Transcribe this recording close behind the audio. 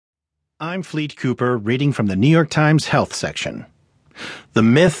I'm Fleet Cooper, reading from the New York Times Health section. The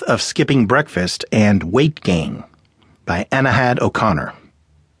Myth of Skipping Breakfast and Weight Gain by Anahad Oconnor.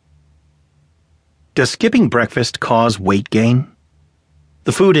 Does skipping breakfast cause weight gain?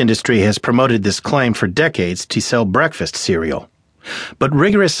 The food industry has promoted this claim for decades to sell breakfast cereal, but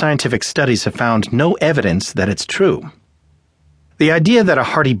rigorous scientific studies have found no evidence that it's true. The idea that a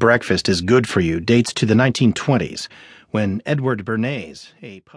hearty breakfast is good for you dates to the 1920s, when Edward Bernays, a